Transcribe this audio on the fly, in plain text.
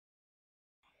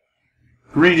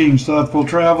Greetings, thoughtful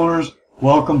travelers.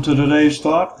 Welcome to today's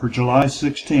thought for July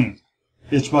 16th.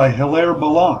 It's by Hillaire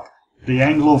Belloc, the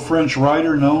Anglo-French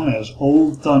writer known as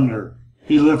Old Thunder.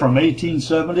 He lived from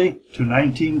 1870 to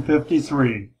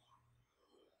 1953.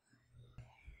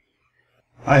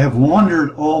 I have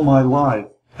wandered all my life,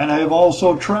 and I have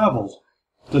also traveled.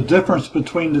 The difference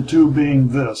between the two being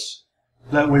this,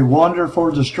 that we wander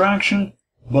for distraction,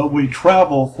 but we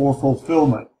travel for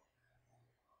fulfillment.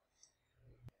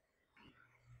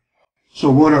 So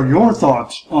what are your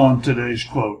thoughts on today's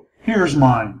quote? Here's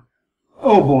mine.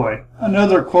 Oh boy,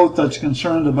 another quote that's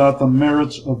concerned about the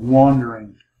merits of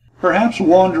wandering. Perhaps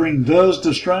wandering does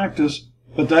distract us,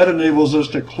 but that enables us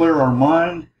to clear our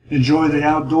mind, enjoy the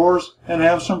outdoors, and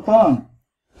have some fun.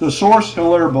 The source,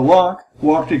 Hillaire Belloc,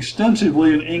 walked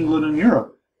extensively in England and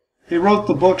Europe. He wrote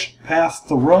the books Path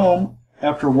to Rome,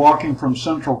 after walking from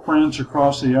central France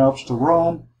across the Alps to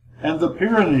Rome, and the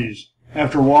Pyrenees,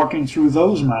 after walking through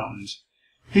those mountains.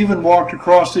 He even walked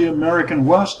across the American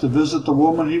West to visit the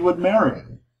woman he would marry.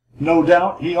 No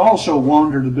doubt he also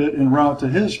wandered a bit en route to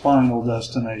his final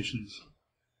destinations.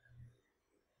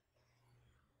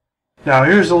 Now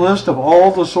here's a list of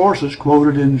all the sources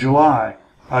quoted in July.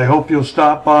 I hope you'll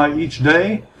stop by each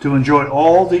day to enjoy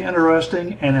all the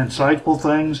interesting and insightful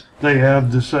things they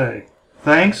have to say.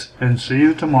 Thanks, and see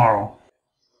you tomorrow.